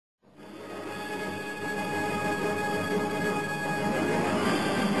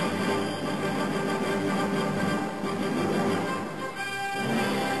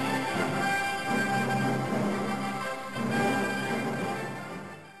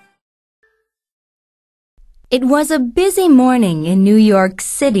It was a busy morning in New York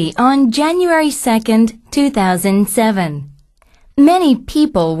City on January 2nd, 2007. Many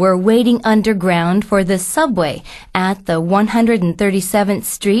people were waiting underground for the subway at the 137th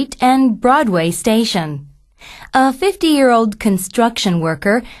Street and Broadway station. A 50-year-old construction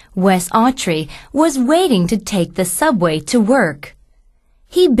worker, Wes Autry, was waiting to take the subway to work.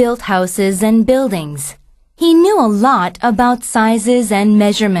 He built houses and buildings. He knew a lot about sizes and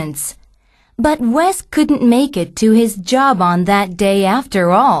measurements. But Wes couldn't make it to his job on that day after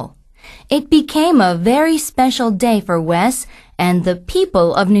all. It became a very special day for Wes and the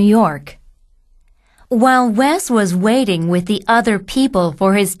people of New York. While Wes was waiting with the other people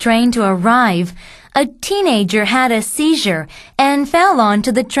for his train to arrive, a teenager had a seizure and fell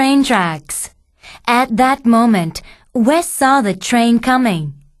onto the train tracks. At that moment, Wes saw the train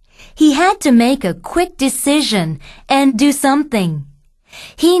coming. He had to make a quick decision and do something.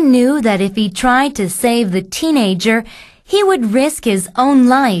 He knew that if he tried to save the teenager, he would risk his own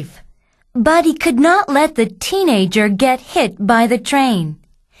life. But he could not let the teenager get hit by the train.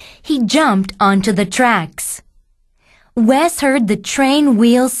 He jumped onto the tracks. Wes heard the train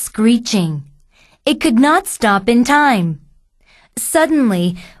wheels screeching. It could not stop in time.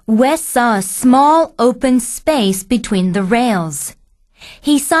 Suddenly, Wes saw a small open space between the rails.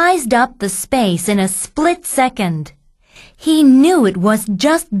 He sized up the space in a split second. He knew it was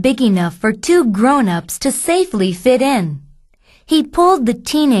just big enough for two grown-ups to safely fit in. He pulled the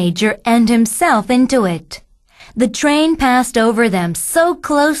teenager and himself into it. The train passed over them so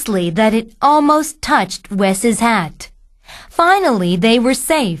closely that it almost touched Wes's hat. Finally, they were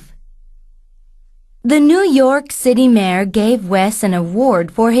safe. The New York City mayor gave Wes an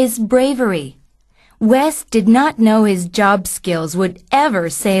award for his bravery. Wes did not know his job skills would ever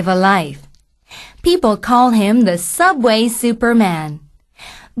save a life. People call him the Subway Superman.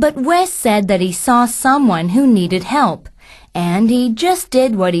 But Wes said that he saw someone who needed help, and he just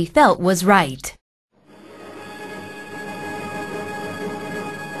did what he felt was right.